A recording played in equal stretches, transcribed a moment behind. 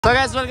So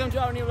guys, welcome to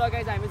our new vlog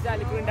guys. हामी चाहिँ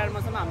अहिले कुइन्टारमा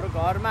छौँ हाम्रो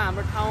घरमा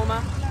हाम्रो ठाउँमा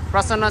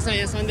प्रसन्न छ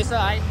यहाँ सन्देश छ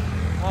है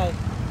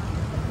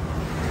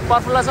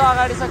प्रफुल्ल छ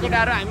अगाडि छ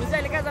केटाहरू हामी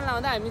चाहिँ अहिले कहाँ जान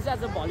लाग्दा हामी चाहिँ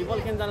आज भलिबल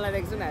खेल्न जान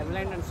लागेको छौँ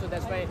ह्याभल्यान्ड एन्ड सो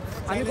द्याट्स वाइ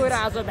हामी गएर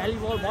आज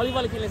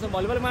भलिबल खेल्नेछौँ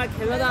भलिबल मलाई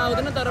खेल्न त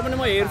आउँदैन तर पनि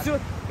म हेर्छु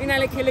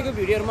यिनीहरूले खेलेको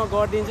भिडियोहरू म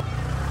गरिदिन्छु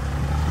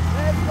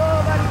लेट्स गो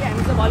बारी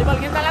हामी चाहिँ भलिबल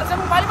खेल्न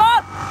लाग्छौँ भलिबल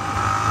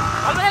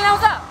खेल्न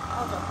आउँछ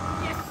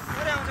यस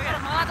पुरै आउँछ के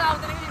मलाई त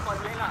आउँदैन कि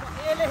भलिबल ल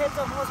यसले खेल्छ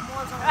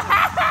मसँग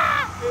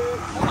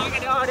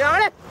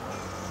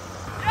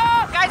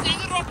guys,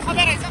 ini road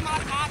खोलेर रहेछ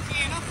मलाई थाहा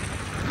थिएन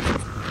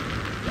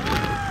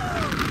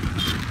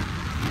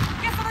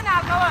के समय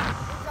हाल्का हो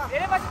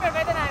धेरै पछि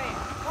भेट्दैन हामी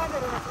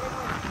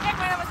एक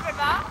महिना पछि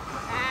भेट्दा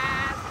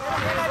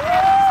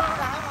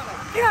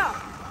के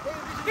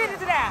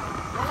दिन्छ रे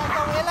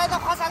यसलाई त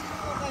खसाल्दिनु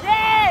ए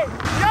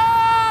यो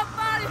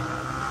पारी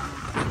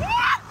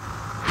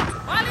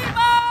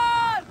भलिबल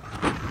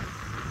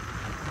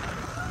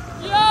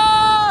यो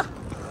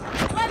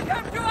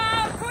वेलकम टु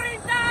आवर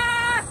कुइन्टा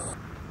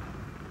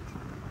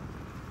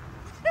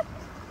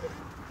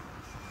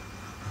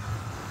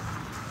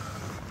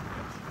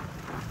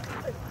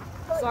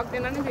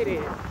सक्दैन नि फेरि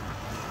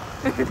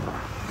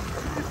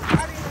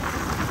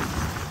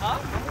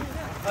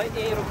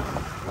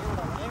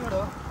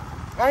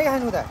गाई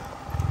खानु त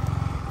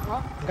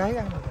गाई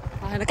खानु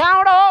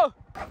कहाँबाट हो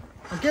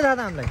के थाहा त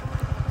हामीलाई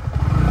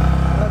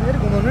फेरि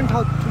घुमाउनु नि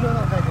ठाउँ ठुलो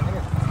नखाइदिएन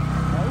क्या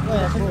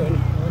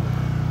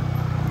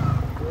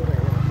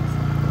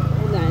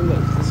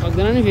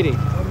सक्दैन नि फेरि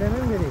सक्दैन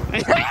नि फेरि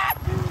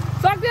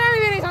सक्दैन नि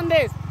फेरि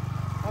सन्देश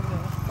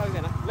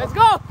सक्दैन लेट्स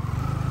गो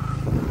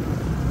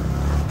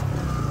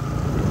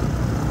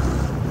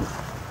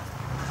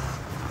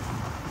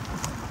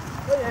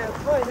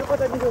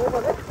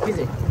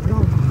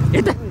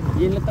यता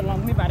यसले त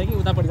लम्बी पारे कि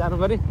उतापट्टि जानु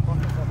पऱ्यो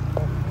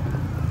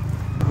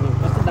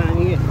कस्तो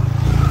दामी के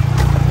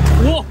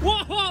प्रो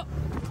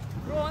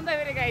अन्त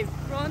फेरि गाइस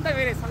प्रो अन्त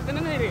फेरि सक्दैन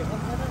नि फेरि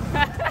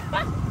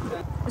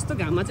यस्तो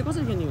घाममा चाहिँ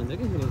कसरी खेल्ने भन्छ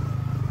कि फेरि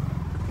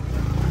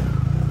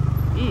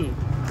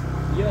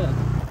यो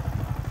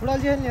फुटबल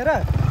खेल्ने र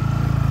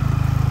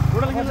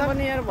फुटबल खेल्नु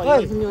पनि यार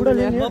फुटबल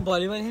खेल्ने म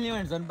भलिबल खेल्ने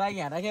भने झन् बाइक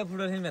हारा क्या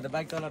फुटबल खेल्ने भने त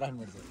बाइक तल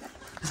राख्नुपर्छ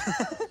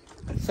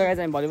सो गाइस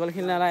हामी भलिबल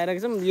खेल्न आइरहेको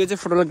छौँ यो चाहिँ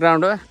फुटबल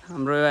ग्राउन्ड हो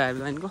हाम्रो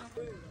ह्याभल्यान्डको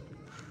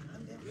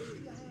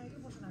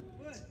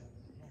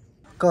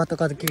कता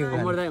कता के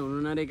अमर दाई हुनु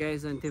न रे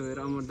गाइस अनि त्यही भएर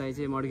अमर दाई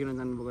चाहिँ मड्किन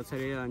जानुभएको छ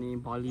अरे अनि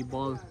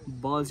भलिबल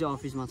बल चाहिँ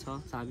अफिसमा छ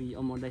चाबी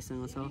अमर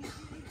दाईसँग छ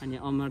अनि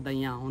अमर दाई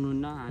यहाँ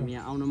हुनुहुन्न हामी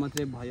यहाँ आउनु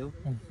मात्रै भयो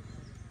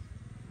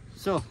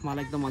सो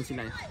मलाई एकदम अल्छी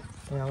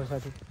लाग्यो यहाँ हो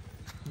साथी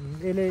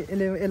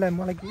यसलाई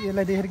मलाई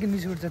यसलाई देखेर कि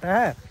मिस उठ्छ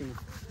थाहा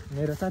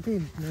मेरो साथी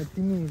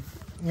तिमी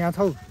यहाँ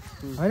छौ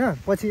होइन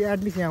पछि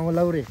एटलिस्ट यहाँ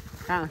होला रे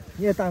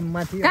यता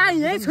माथि कहाँ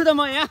यही छु त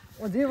म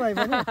यहाँ जे भयो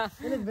भने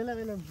यसले बेला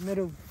बेला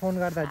मेरो फोन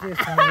गर्दा चाहिँ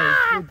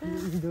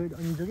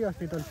हिजो कि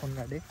अस्ति तल फोन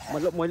काटेँ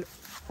मतलब मैले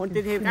फोन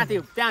त्यतिखेर कहाँ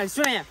थियो त्यहाँ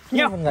सुन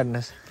यहाँ फोन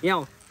काट्नुहोस् यहाँ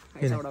हो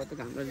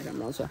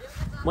राम्रो आउँछ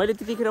मैले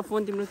त्यतिखेर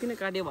फोन तिम्रो किन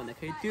काट्यो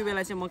भन्दाखेरि त्यो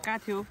बेला चाहिँ म कहाँ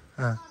थियो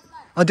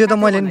त्यो त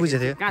मैले पनि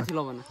बुझेको थिएँ कहाँ थियो ल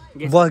भन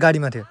बस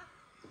गाडीमा थियो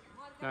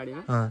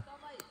गाडीमा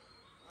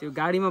त्यो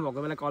गाडीमा भएको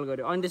बेला कल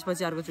गर्यो अनि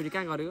त्यसपछि अर्कोचोटि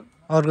कहाँ गर्यो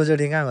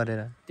अर्कोचोटि कहाँ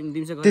गरेर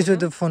तिमीसँग त्यसो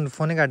त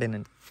फोनै काटेन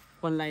नि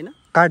फोन लाइन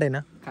काटेन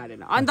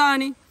अन्त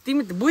अनि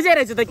तिमी बुझेर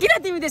रहेछौ त किन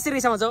तिमी त्यसरी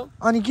रिसाउँछौ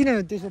अनि किन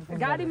त्यसरी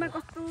गाडीमा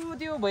कस्तो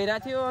त्यो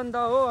भइरहेको थियो अन्त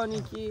हो अनि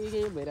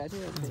के भइरहेको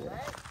थियो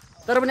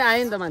तर पनि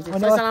आयो नि त मान्छे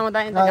सलामत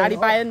आयो नि त गाडी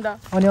पायो नि त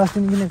अनि अस्ति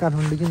किन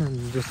काठमाडौँ किन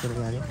जोसेर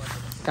गाडी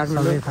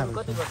काठमाडौँ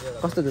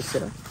कस्तो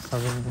जोसेर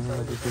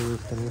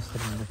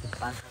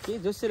के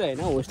जोसेर होइन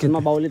होस्टेलमा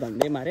बाउले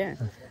धन्दै मारे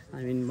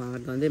हामी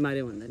धन्दै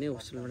माऱ्यो भन्दा नि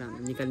होस्टेलबाट हामी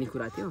निकाल्ने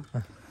कुरा थियो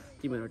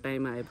तिमीहरू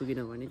टाइममा आइपुगेन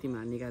भने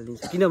तिमीहरू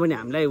निकालिदिन्छ किनभने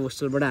हामीलाई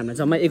होस्टेलबाट हामीलाई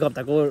जम्मा एक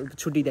हप्ताको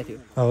छुट्टी दिएको थियो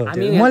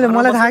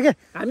मलाई थाहा के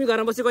हामी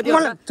घरमा बसेको कति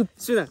हप्ता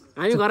सुन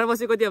हामी घरमा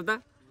बसेको कति हप्ता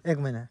एक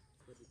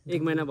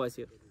महिना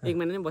बस्यो एक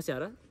महिना नै बस्यो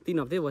र 3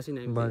 हप्तै बस्यो नि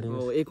हामी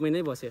हो एक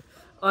महिनै बस्यो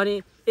अनि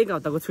एक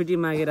हप्ताको छुट्टी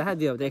मागेर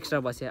 2 हप्ता एक्स्ट्रा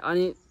बस्यो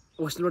अनि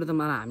होस्टेलबाट त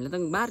मलाई हामीले त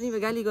मार्ने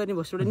गाली गर्ने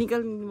होस्टेलबाट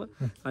निकाल्नु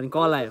अनि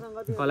कल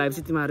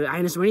आएपछि तिमीहरू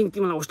आएनस् भने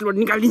तिमीलाई होस्टेलबाट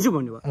निकालिदिन्छु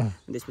भन्नुभयो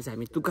त्यसपछि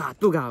हामी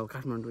तुका हो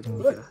काठमाडौँ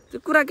त्यो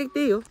कुरा के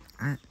त्यही हो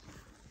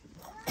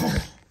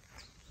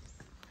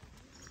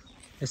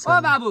ओ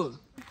बाबु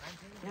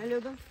यहाँ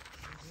ल्याउ त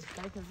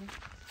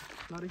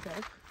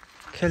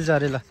खेल्छ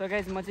अरे ल सो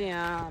गाइस म चाहिँ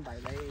यहाँ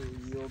भाइलाई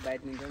यो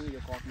ब्याडमिन्टन यो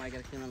कप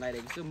मागेर खेल्न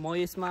लागिरहेको छु म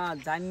यसमा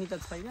जान्ने त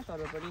छैन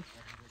तर पनि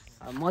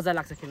मजा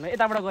लाग्छ खेल्न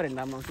यताबाट गऱ्यो भने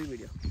राम्रो आउँछ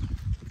भिडियो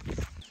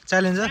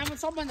च्यालेन्ज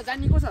सबभन्दा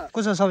जान्ने को छ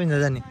सबभन्दा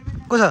जान्ने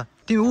को छ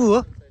तिमी ऊ हो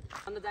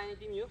अन्त जाने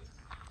तिमी हो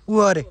ऊ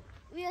अरे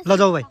ल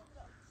जाऊ भाइ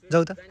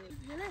जाऊ त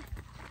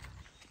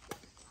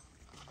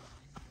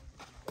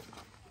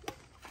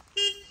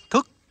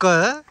थुक्क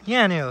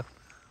यहाँ नै हो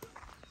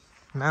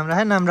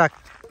नाम राख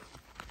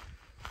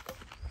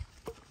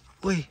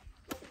ओइ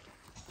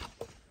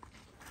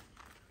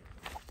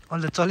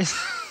अहिले चलिस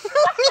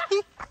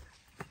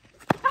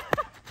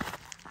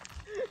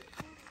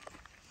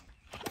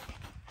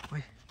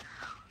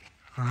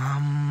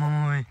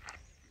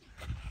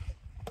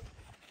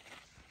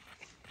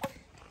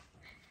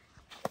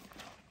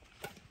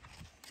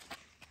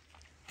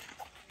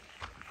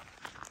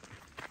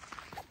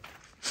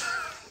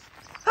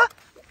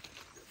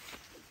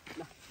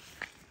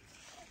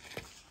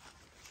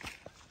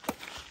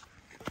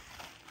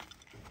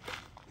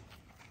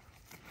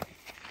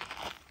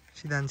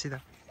सीधा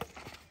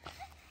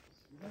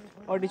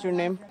What is your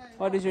name?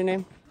 What is your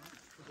name?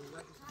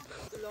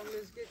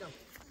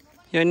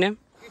 Your name?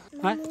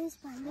 What?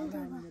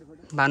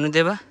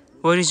 Bhanudeva.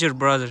 Where is your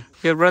brother?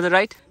 Your brother,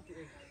 right?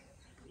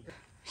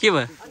 के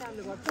भयो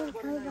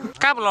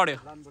कहाँ पो लड्यो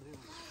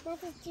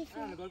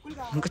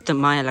कस्तो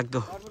माया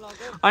लाग्दो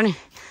अनि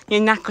यो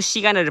नाकको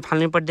सिगानहरू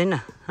फाल्नु पर्दैन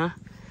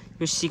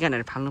यो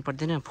सिगानहरू फाल्नु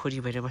पर्दैन फोरी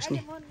भएर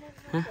बस्ने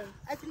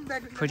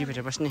फोरी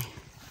भएर बस्ने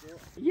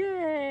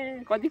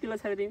ए कति किलो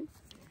छ रे तिमी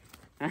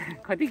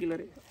कति किलो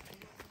रे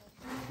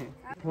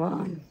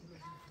 1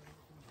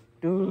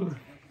 2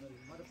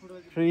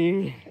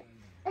 3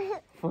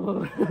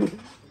 4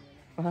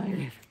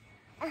 5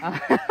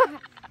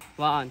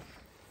 1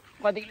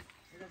 कति किलो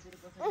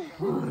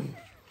 1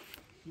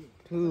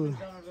 2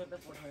 3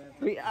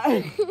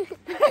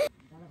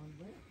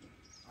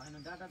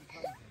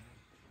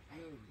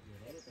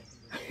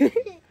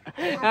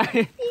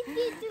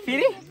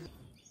 फेरि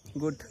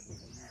गुड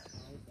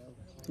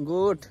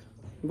गुड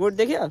गुड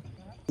देख्यो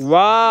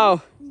wow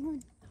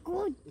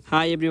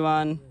high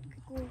everyone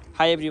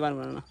high everyone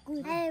भन्नु न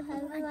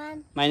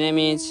माई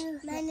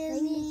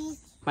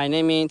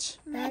नेम इज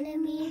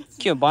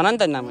के हो भन नि त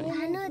नाम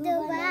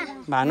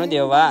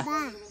भानुदेवा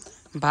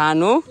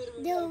भानु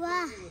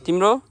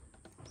तिम्रो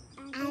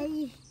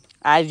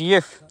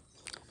आरिफ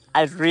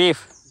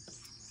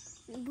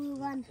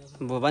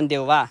भुवन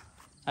देउवा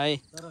है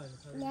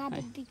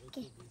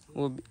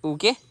ऊ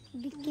के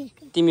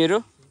तिमीहरू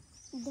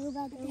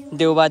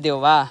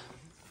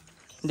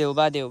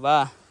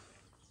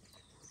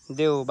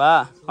देउबा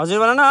हजुर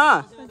भन न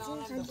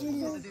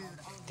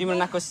तिम्रो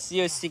नाकको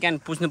यो सिकान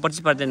पुछ्नु पर्छ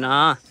पर्दैन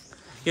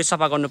यो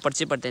सफा गर्नु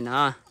पर्छ पर्दैन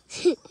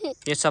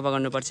यो सफा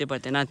गर्नु पर्छ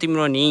पर्दैन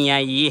तिम्रो नि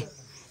यहाँ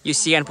यो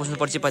सिकान पुछ्नु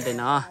पर्छ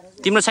पर्दैन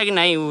तिम्रो छ कि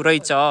नै ऊ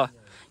रहेछ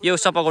यो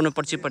सफा गर्नु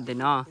पर्छ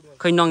पर्दैन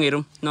खै नङ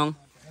हेरौँ नङ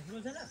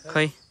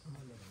खै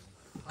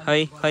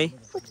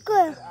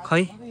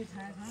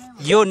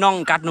यो नङ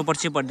काट्नु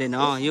पर्छ पर्दैन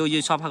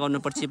यो सफा गर्नु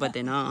पर्छ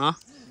पर्दैन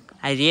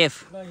आइरिएफ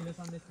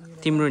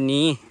तिम्रो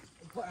नि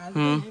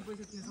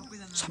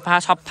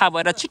सफा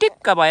भएर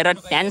छिटिक्क भएर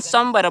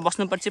ह्यान्डसम भएर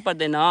बस्नु पर्छ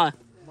पर्दैन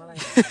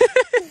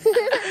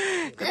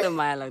कस्तो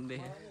माया लाग्दै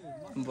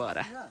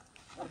बरा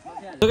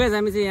गाइस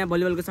हामी चाहिँ यहाँ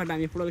भलिबलको सट्टा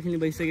हामी फुटबल खेल्न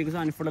बसिसकेको छ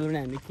अनि फुटबल पनि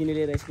हामी किनेर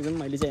ल्याएर आइसकेको छौँ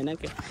मैले चाहिँ होइन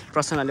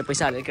प्रसन्नले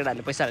पैसा हालेर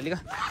केटाहरूले पैसा हालेको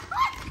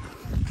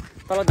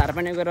तल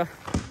धारपानी गएर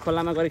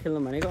खोलामा गएर खेल्नु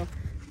भनेको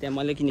त्यहाँ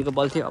मैले किनेको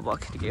बल थियो अब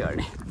के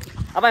गर्ने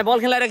अब बल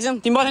खेल्न आइरहेको छौँ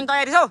तिमी बल खेल्न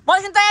तयारी छौ बल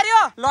खेल्न तयारी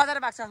हो लजाएर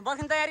भएको छ बल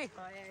खेल्न तयारी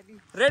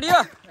रेडी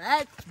हो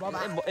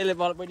यसले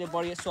बल पहिले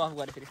बढी सो अफ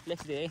गरे फेरि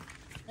लेख्छ है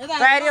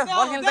तयारी हो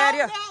बल खेल्न तयारी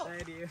हो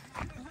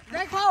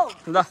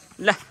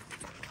ल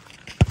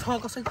छ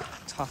कसै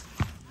छ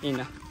इन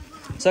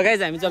सो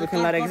गाइस हामी चाहिँ अब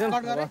खेल्न आइरहेको छौँ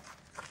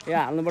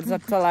यहाँ हाल्नुपर्छ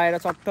चट्ट लगाएर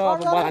चट्ट अब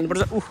बल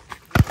हाल्नुपर्छ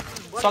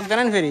सक्दैन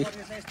नि फेरि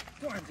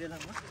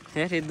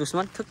फेरि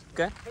दुश्मन थुक्क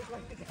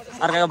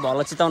अर्काको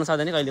भलो चिताउन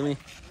सक्दैन कहिले पनि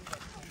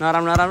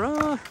नराम्रो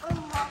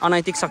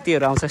अनैतिक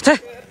शक्तिहरू आउँछ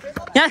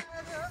यहाँ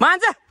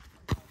मान्छ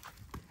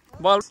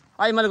बल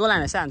अहिले मैले गोल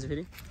हाने हान्छु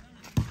फेरि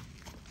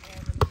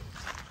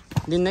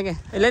दिन्न के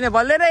यसले नै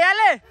बलले र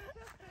यहाँले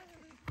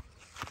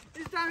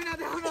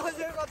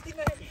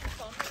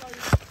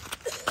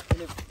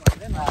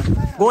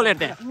गोल हेर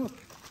त्यहाँ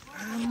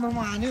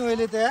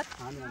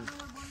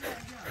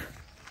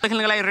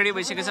खेल्नको लागि रेडी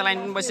भइसकेको छ लाइन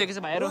बसिसकेको छ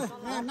भाइहरू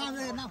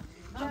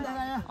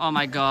ओ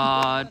माई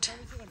गड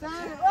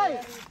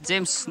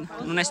जेम्स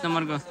 19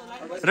 नम्बरको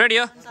रेडी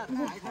हो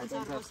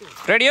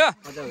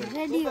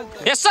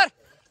यस सर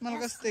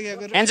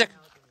ह्यान्डसेक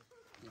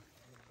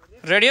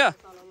रेडी हो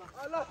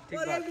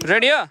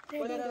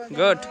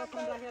गुड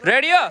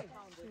रेडी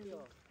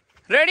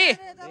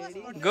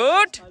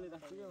गुड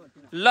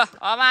ल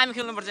अब हामी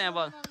खेल्नुपर्छ यहाँ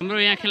बल हाम्रो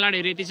यहाँ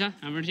खेलाडीहरू यति छ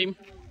हाम्रो टिम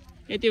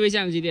यति भएपछि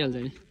हामी जितिहाल्छ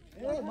नि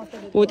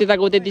ऊ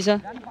त्यताको त्यति छ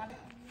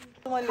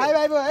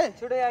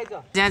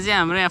त्यहाँ चाहिँ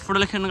हाम्रो यहाँ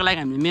फुटबल खेल्नुको लागि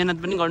हामीले मेहनत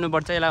पनि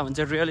गर्नुपर्छ यसलाई भन्छ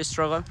रियल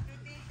स्ट्रगल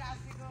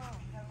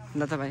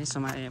ल त भाइ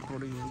यसमा यहाँ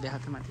फोटो देखा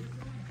त माथि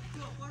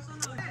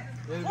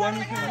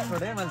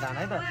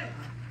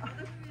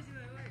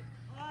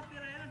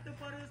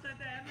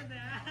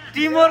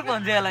टिमवर्क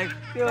भन्छ यसलाई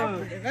त्यो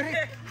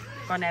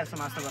कन्यार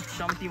समाज त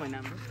सम्ति भएन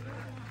हाम्रो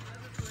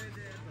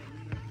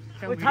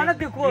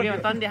त्यो कोड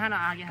तन देखा न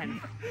आगे खाने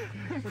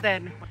उता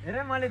हेर्ने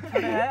हेरे मैले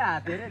छोडेँ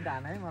हात हेरे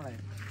धान है मलाई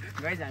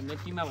गाइस हामीले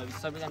टिममा भएपछि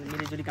सबैजना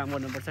मिलिजुली काम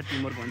गर्नुपर्छ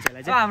टिमवर्क भन्छ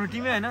यसलाई चाहिँ हाम्रो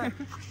टिमै होइन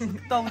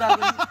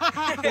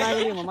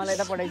चाहिँ मलाई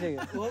यता पठाइसक्यो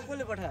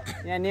कसले पठा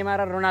यहाँ नेमा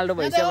र रोनाल्डो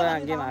भइसक्यो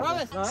गेम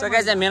हार्नु सो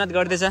गाइस चाहिँ मेहनत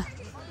गर्दैछ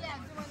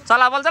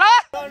चला बल चला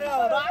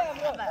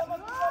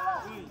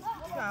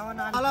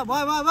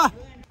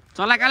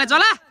चला काले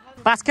चला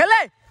पास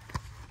खेल्दै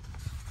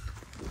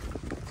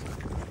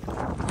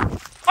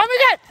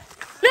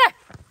ले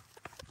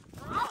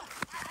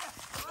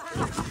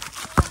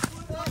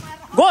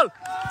गोल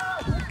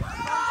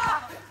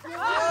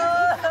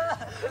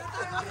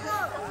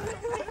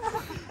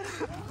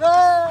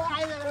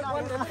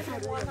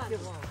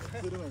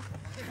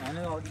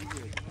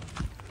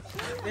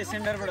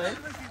सेन्टरबाट है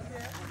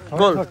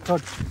गोल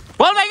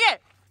बोल भाइ के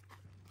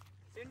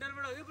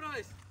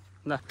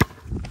ल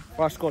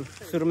फर्स्ट गोल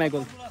सुरुमै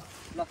गोल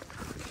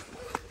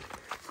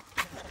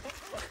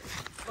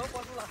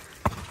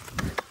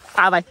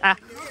आ भाइ आ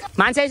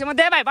मान्छे म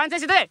दे भाइ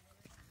मान्छे दे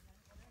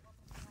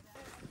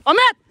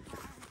अमित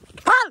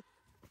फाल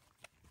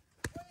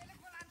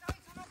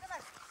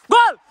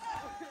गोल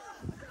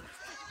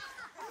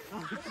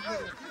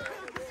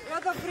यो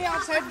त फ्री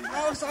अफसाइड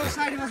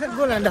अफसाइडमा चाहिँ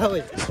गोल हान्दा हो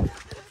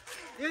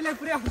यसले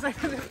फ्री अफसाइड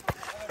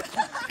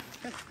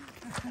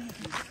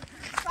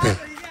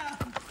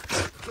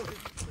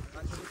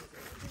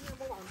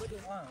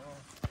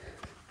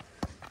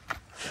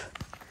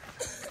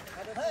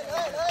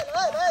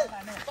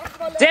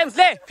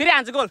जेम्सले फेरि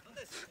हान्छ गोल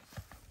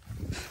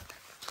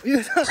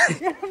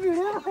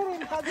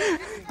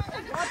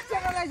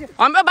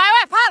भाइ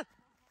भाइ फाल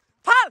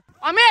फाल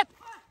अमित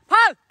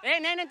फाल ए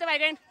नहीं नहीं त भाइ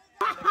रेन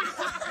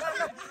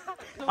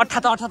अठा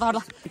त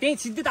त्यही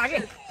सिद्धि ताके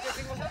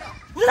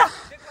ल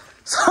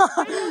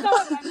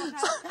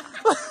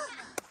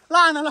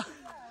आन ल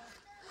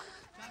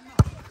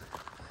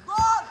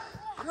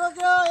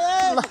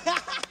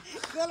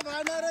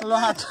ल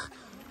हात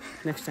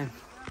नेक्स्ट टाइम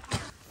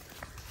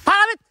फाल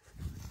अमित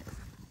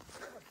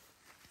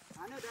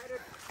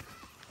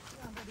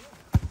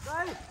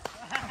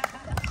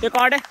यो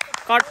कट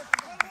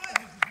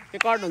यो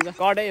कट हुन्छ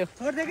कट यो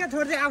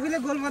छोड्दै आफूले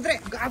गोल मात्रै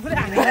आफूले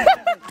हानेर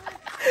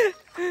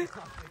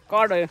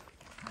कट हो यो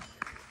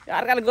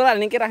अर्काले गोल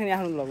हाल्ने के राख्ने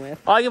आफ्नो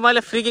ब्लगमा अघि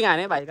मैले फ्रिकिङ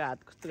हाने भाइको हात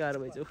कस्तो गाह्रो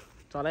भइसक्यो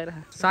चलाइरह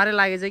साह्रै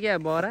लागेछ क्या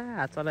बरा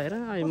हात चलाएर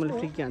अनि मैले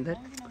फ्रिकिङ हान्थेँ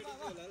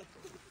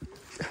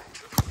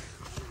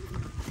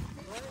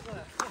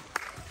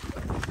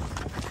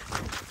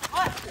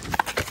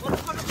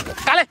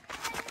काले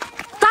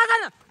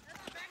तागन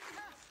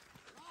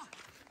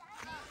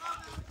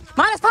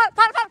माइनस फाल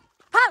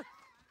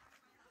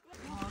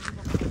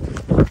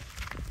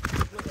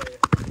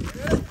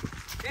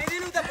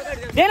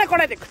देना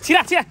कोडा दे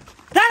छिरा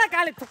दादा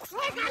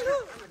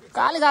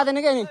काले जाँदैन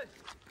क्या नि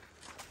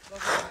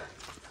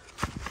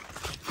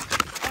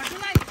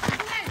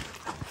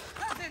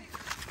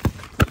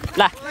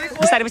ल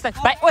बिस्तारै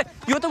भाइ ओए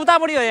यो त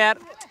उतापट्टि हो यार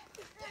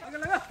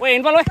ओए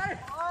हेन्डबल ओए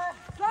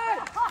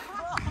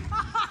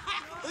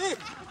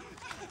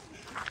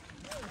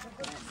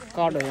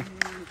कट हो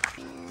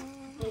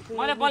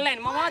मैले बललाई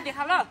म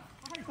देखाउ ल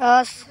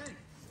हस्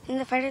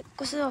इन्द फाइट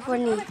कसो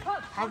पर्ने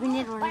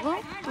हाबिनेट भनेको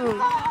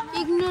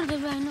इग्नोर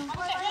गर्नु हैन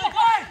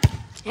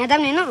हेर्दा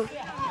पनि हैन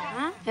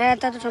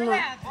हेर्दा त सम्म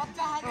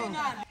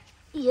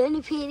यो नि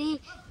फेरि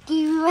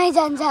टिभीमै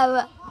जान्छ अब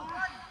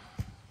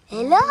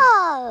हेलो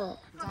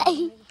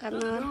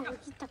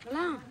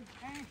तक्ला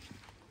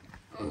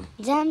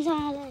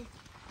जामसँगलाई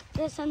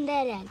त्यो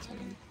सन्ध्याले हाल्छ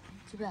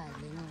चिपा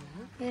हाल्दैन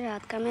होला मेरो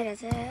हात कामेरा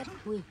छ यार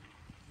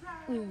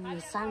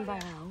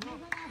सानबाट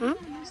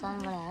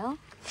हो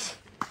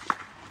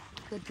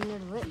कति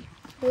मिनट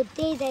भयो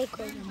त्यही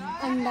दाइको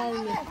अन्डा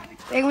मिनट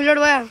 1 मिनट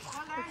भयो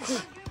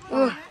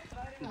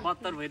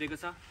 72 भइरहेको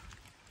छ 1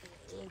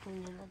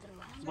 मिनट मात्र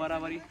भयो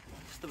बराबरी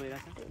यस्तो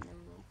भइरहेछ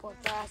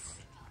 50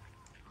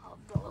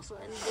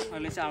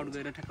 अहिले चाहिँ आउट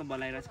गएर ठ्याक्क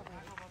बलाइरहेछ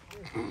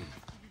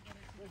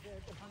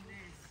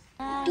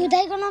त्यो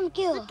दाइको नाम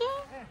के हो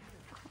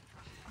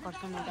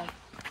प्रसन्न दाइ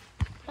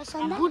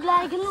प्रसन्न बुट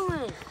लाएर खेल्नु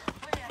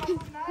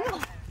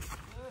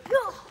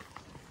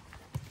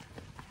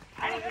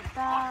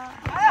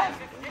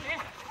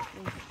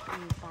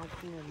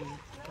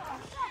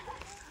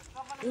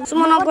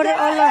सुमन परे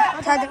अल्ल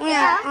थाहा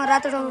यहाँ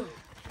रातो ठाउँ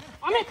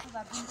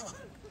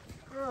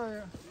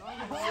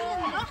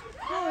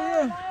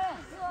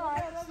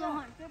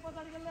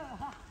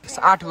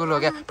 8 गोल हो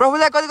क्या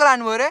प्रभुलाई कति गोल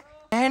हान्नुभयो रे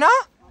हैन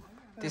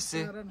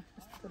त्यसै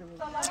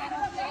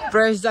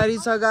प्रेस जारी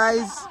छ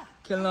गाइज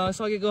खेल्न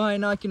सकेको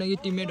होइन किनकि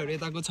टिममेटहरू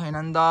यताको छैन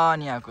नि त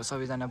अनि यहाँको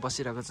सबैजना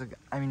बसिरहेको छ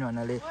आमिन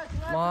भन्नाले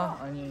म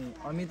अनि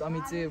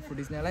अमित चाहिँ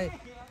फुटिज्नेलाई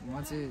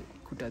म चाहिँ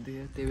खुट्टा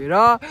दिएँ त्यही भएर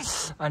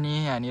अनि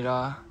यहाँनिर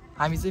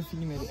हामी चाहिँ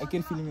फिल्म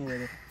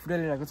हेरेर फुटबल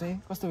हेरेको चाहिँ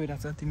कस्तो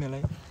भइरहेको छ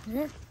तिमीहरूलाई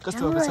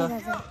कस्तो भएको छ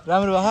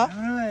राम्रो भयो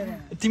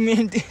तिमी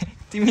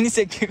नि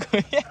सेकेको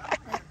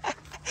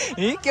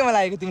केमा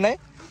लागेको तिमीलाई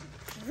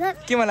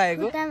केमा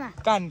लागेको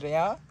कान र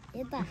यहाँ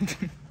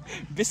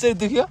बेसरी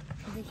दुख्यो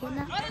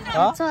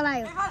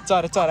चरायो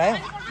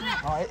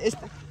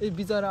यस्तो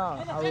बिचरा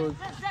अब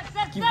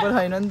किपर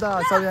छैन नि त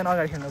सबैजना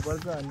अगाडि खेल्नु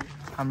पर्छ अनि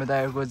हाम्रो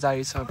दाइहरूको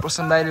जारी छ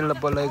प्रसन्न दाइले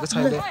बल लगेको छ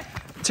अहिले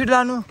छिटो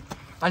लानु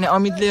अनि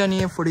अमितले अनि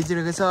फोडी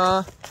चिरेको छ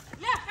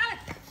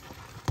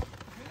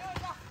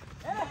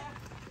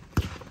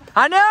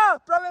हान्यो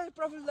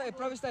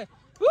प्रवेश दाइ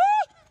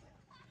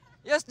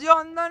यस यो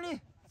अन्त नि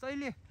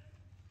सहिले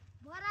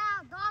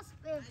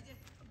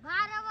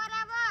 12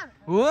 बराबर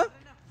हो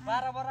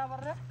 12 बराबर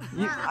रे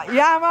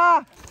यामा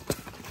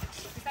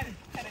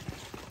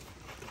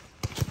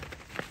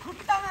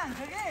खुट्टामा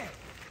हान्छ के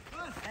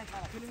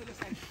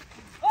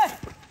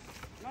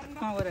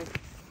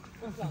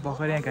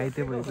भर्खर यहाँ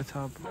घाइते भएको छ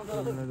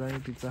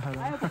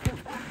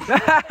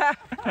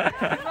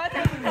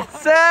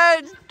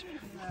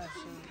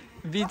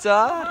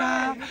बिचरा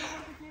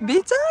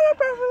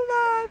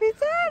प्रफुल्ला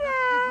बिचरा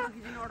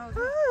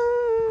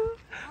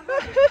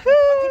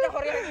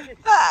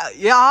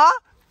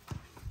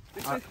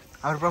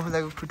हाम्रो प्रफुल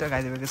दाइको खुट्टा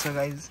खाइदिएको छ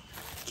गाइज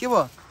के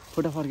भयो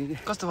खुट्टा फर्क्यो कि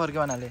कस्तो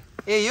फर्क्यो भन्नाले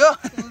ए यो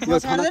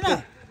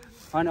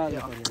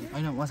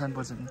होइन मसान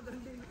पर्छ नि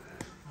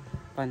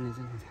पानी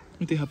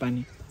चाहिँ त्यही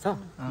पानी छ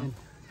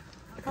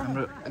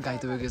हाम्रो गाई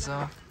दुखेको छ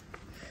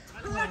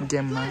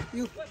गेममा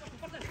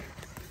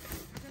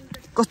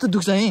कस्तो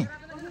दुख्छ है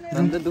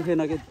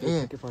दुखेन के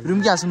ए रुम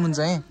के हाँसु हुन्छ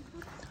है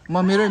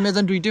मेरो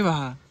इमेजन दुइटै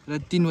भयो र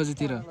 3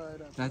 बजेतिर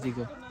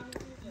रातिको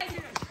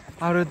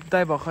हाम्रो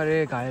दाइ भर्खरै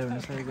घायल हुन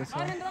सकेको छ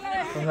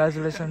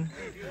कङ्ग्रेचुलेसन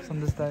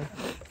सन्तोष दाइ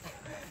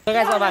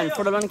गाइस अब हामी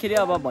फुटबल पनि खेल्यो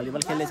अब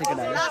भलिबल खेल्दैछ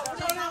केटाहरू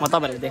म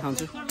तपाईँहरूलाई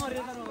देखाउँछु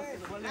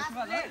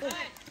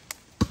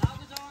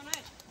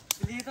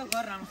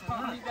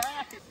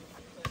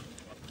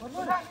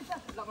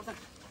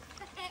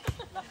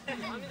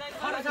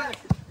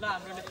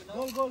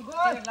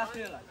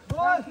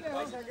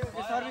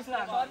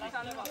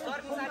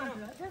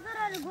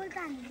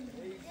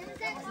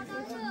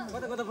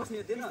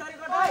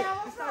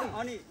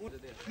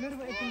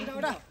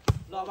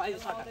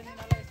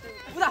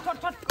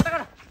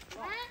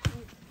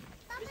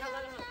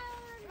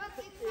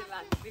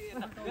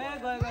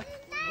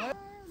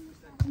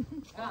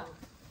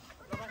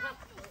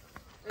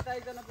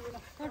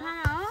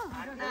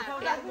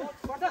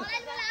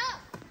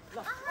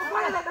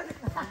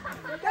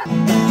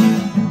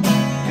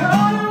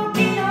Gonna